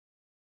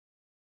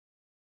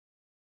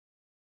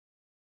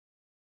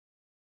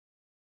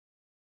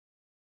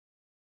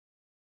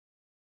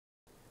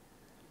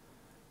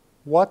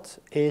What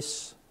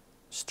is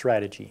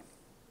strategy?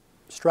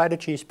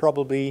 Strategy is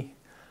probably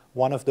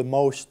one of the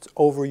most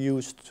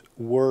overused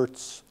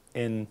words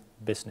in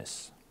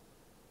business.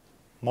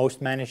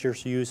 Most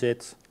managers use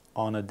it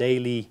on a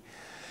daily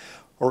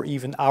or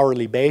even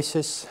hourly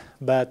basis,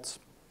 but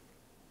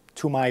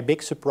to my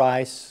big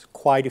surprise,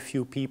 quite a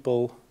few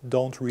people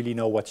don't really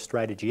know what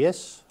strategy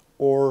is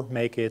or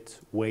make it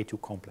way too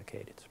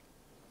complicated.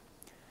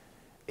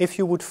 If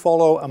you would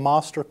follow a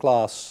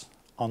masterclass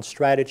on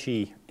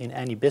strategy in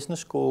any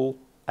business school,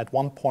 at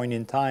one point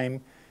in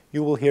time,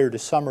 you will hear the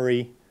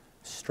summary,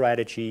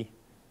 strategy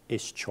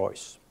is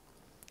choice.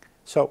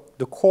 So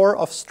the core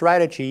of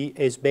strategy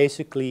is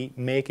basically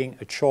making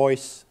a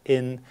choice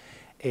in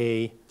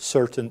a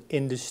certain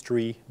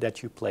industry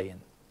that you play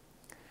in.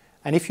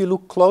 And if you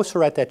look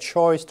closer at that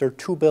choice, there are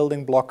two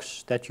building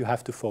blocks that you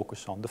have to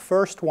focus on. The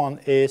first one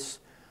is,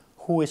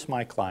 who is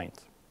my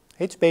client?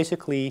 It's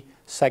basically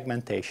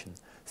segmentation.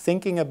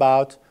 Thinking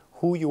about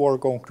who you are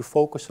going to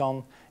focus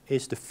on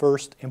is the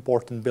first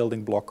important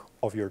building block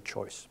of your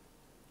choice.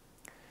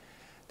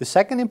 The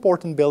second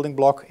important building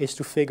block is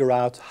to figure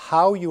out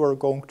how you are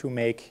going to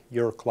make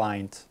your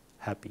client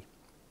happy.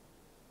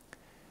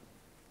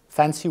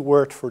 Fancy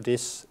word for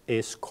this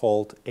is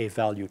called a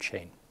value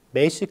chain.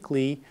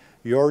 Basically,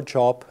 your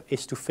job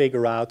is to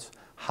figure out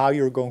how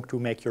you're going to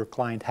make your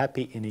client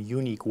happy in a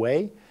unique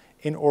way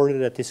in order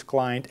that this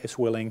client is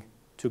willing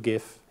to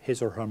give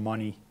his or her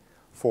money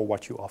for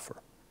what you offer.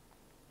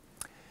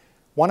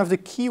 One of the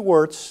key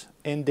words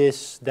in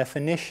this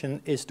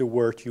definition is the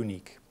word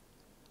unique.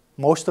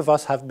 Most of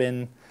us have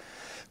been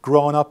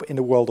grown up in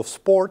the world of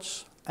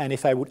sports, and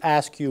if I would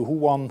ask you who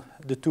won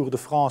the Tour de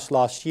France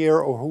last year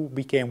or who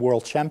became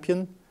world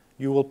champion,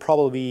 you will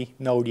probably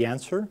know the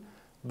answer.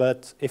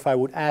 But if I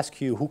would ask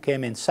you who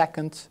came in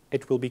second,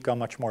 it will become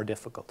much more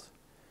difficult.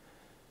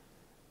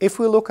 If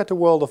we look at the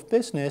world of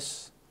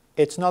business,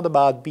 it's not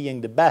about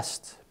being the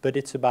best, but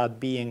it's about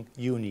being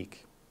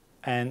unique.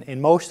 And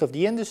in most of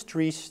the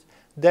industries,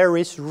 there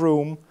is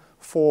room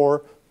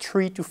for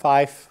 3 to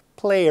 5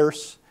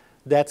 players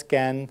that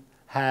can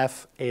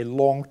have a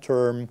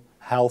long-term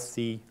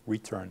healthy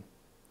return.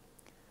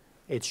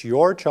 It's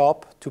your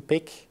job to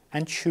pick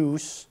and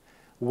choose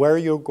where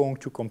you're going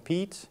to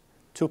compete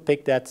to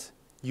pick that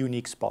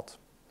unique spot.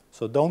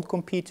 So don't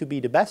compete to be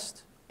the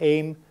best,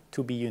 aim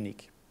to be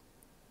unique.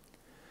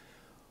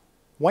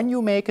 When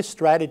you make a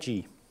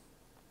strategy,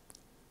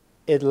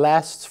 it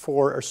lasts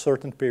for a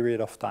certain period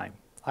of time.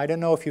 I don't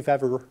know if you've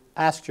ever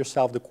asked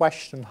yourself the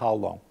question, how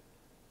long?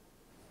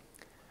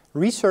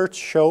 Research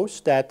shows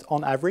that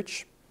on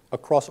average,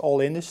 across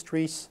all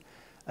industries,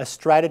 a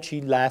strategy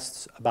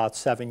lasts about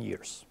 7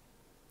 years.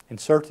 In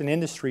certain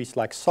industries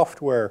like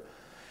software,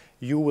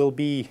 you will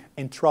be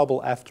in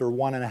trouble after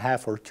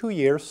 1.5 or 2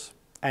 years,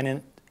 and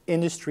in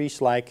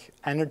industries like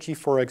energy,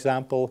 for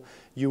example,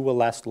 you will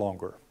last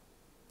longer.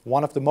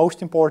 One of the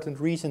most important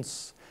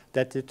reasons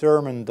that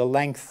determine the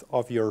length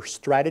of your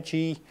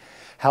strategy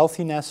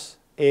healthiness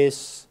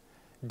is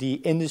the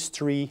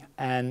industry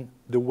and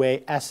the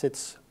way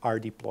assets are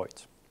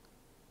deployed.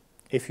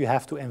 If you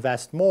have to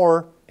invest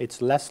more,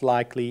 it's less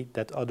likely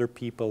that other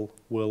people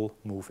will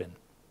move in.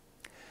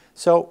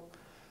 So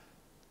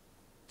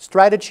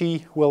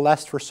strategy will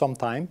last for some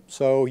time,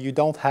 so you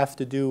don't have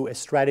to do a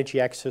strategy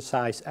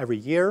exercise every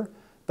year,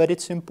 but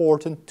it's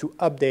important to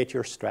update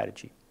your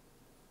strategy.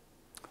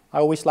 I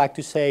always like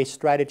to say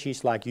strategy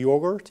is like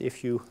yogurt.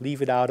 If you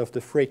leave it out of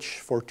the fridge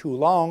for too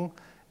long,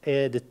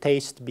 the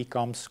taste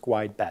becomes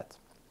quite bad.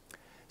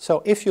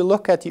 So if you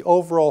look at the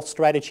overall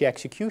strategy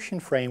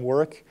execution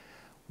framework,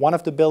 one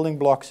of the building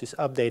blocks is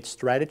update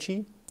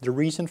strategy. The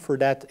reason for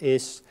that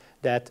is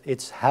that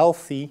it's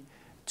healthy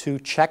to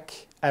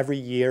check every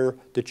year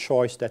the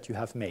choice that you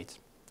have made.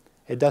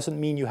 It doesn't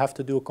mean you have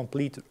to do a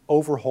complete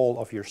overhaul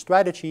of your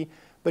strategy,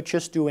 but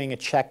just doing a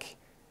check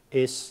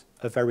is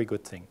a very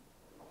good thing.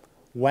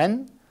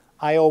 When?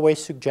 I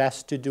always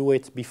suggest to do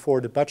it before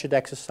the budget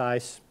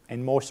exercise.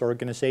 In most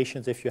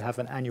organizations, if you have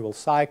an annual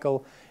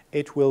cycle,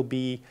 it will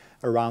be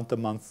around the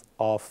month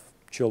of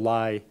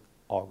July,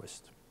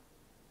 August.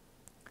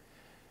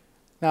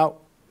 Now,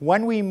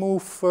 when we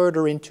move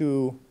further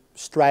into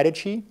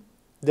strategy,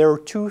 there are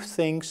two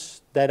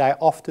things that I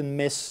often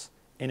miss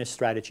in a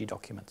strategy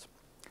document.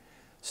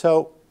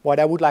 So what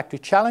I would like to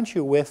challenge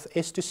you with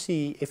is to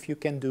see if you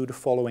can do the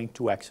following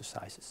two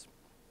exercises.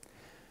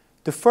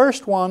 The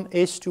first one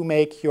is to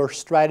make your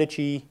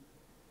strategy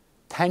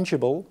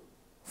tangible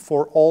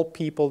for all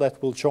people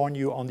that will join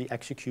you on the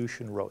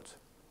execution road.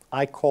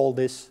 I call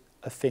this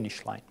a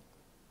finish line.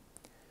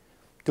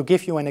 To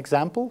give you an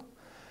example,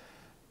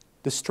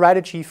 the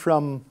strategy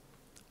from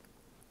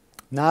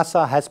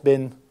NASA has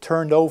been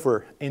turned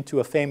over into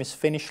a famous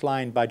finish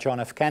line by John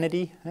F.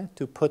 Kennedy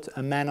to put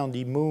a man on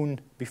the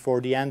moon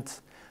before the end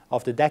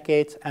of the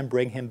decade and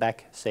bring him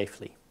back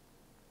safely.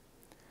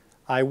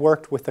 I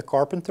worked with a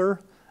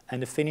carpenter,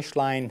 and the finish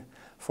line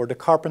for the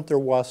carpenter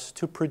was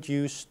to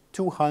produce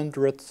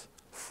 200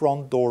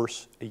 front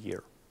doors a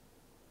year.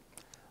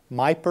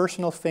 My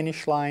personal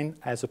finish line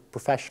as a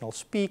professional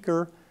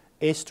speaker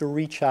is to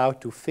reach out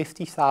to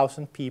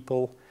 50,000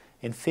 people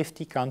in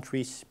 50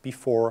 countries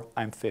before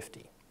I'm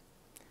 50.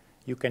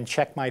 You can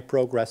check my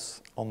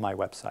progress on my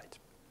website.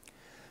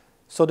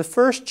 So the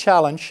first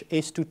challenge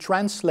is to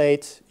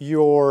translate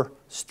your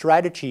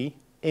strategy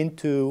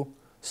into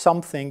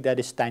something that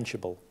is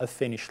tangible, a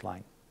finish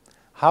line.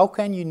 How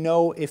can you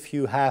know if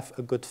you have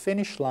a good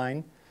finish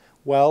line?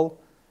 Well,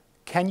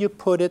 can you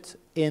put it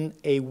in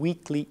a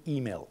weekly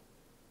email?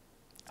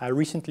 I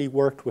recently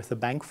worked with a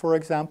bank, for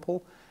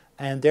example,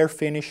 and their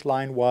finish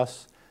line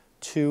was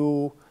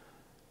to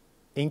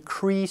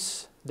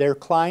increase their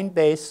client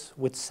base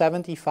with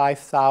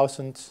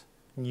 75,000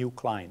 new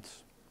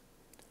clients.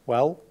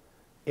 Well,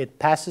 it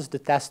passes the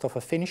test of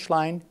a finish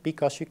line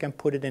because you can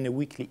put it in a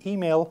weekly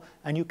email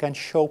and you can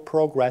show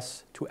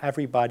progress to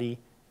everybody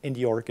in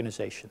the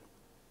organization.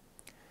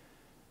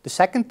 The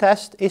second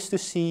test is to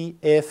see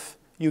if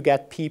you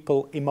get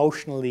people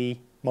emotionally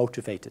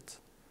motivated.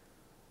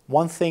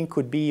 One thing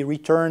could be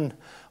return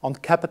on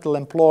capital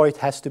employed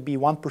has to be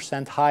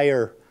 1%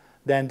 higher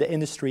than the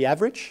industry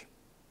average,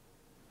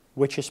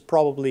 which is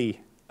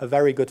probably a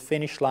very good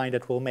finish line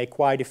that will make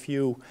quite a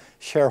few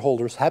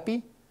shareholders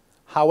happy.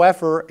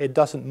 However, it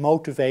doesn't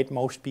motivate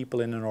most people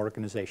in an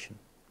organization.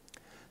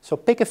 So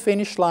pick a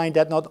finish line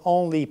that not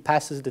only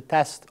passes the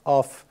test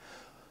of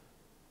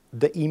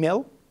the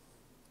email,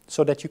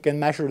 so that you can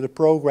measure the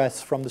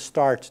progress from the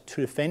start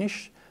to the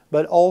finish,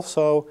 but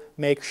also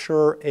make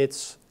sure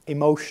it's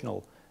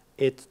emotional.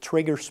 It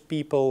triggers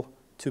people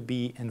to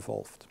be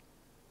involved.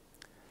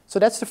 So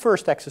that's the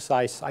first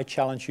exercise I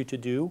challenge you to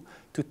do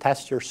to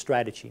test your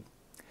strategy.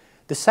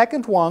 The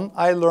second one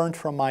I learned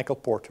from Michael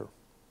Porter.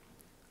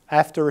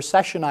 After a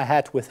session I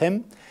had with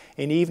him,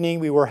 in the evening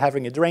we were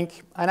having a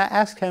drink, and I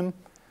asked him,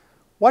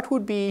 what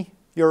would be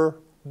your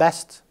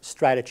best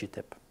strategy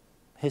tip?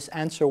 His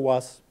answer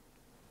was,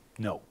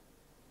 no.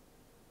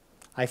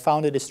 I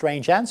found it a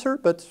strange answer,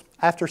 but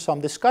after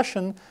some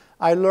discussion,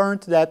 I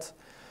learned that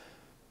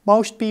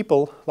most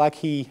people, like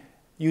he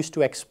used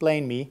to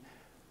explain me,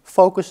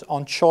 focus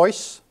on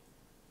choice.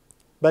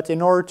 But in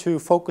order to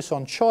focus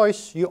on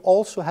choice, you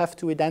also have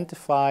to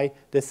identify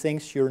the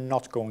things you're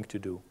not going to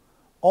do.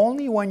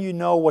 Only when you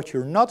know what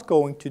you're not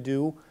going to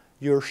do,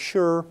 you're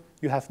sure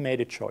you have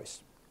made a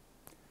choice.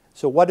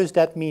 So what does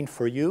that mean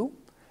for you?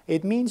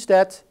 It means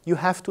that you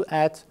have to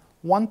add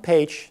one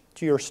page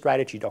to your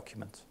strategy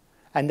document.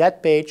 And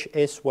that page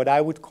is what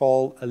I would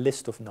call a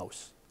list of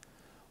no's.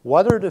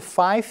 What are the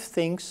 5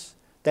 things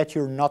that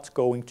you're not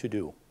going to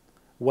do?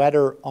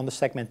 Whether on the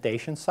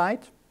segmentation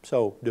side,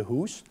 so the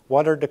who's,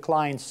 what are the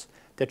clients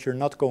that you're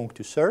not going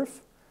to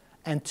serve?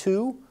 And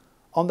 2,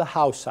 on the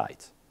how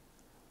side.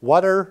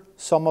 What are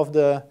some of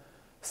the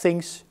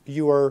things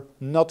you are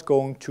not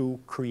going to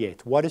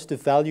create? What is the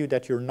value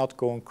that you're not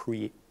going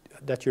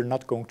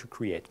to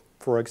create?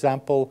 For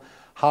example,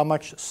 how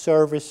much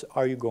service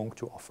are you going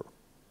to offer?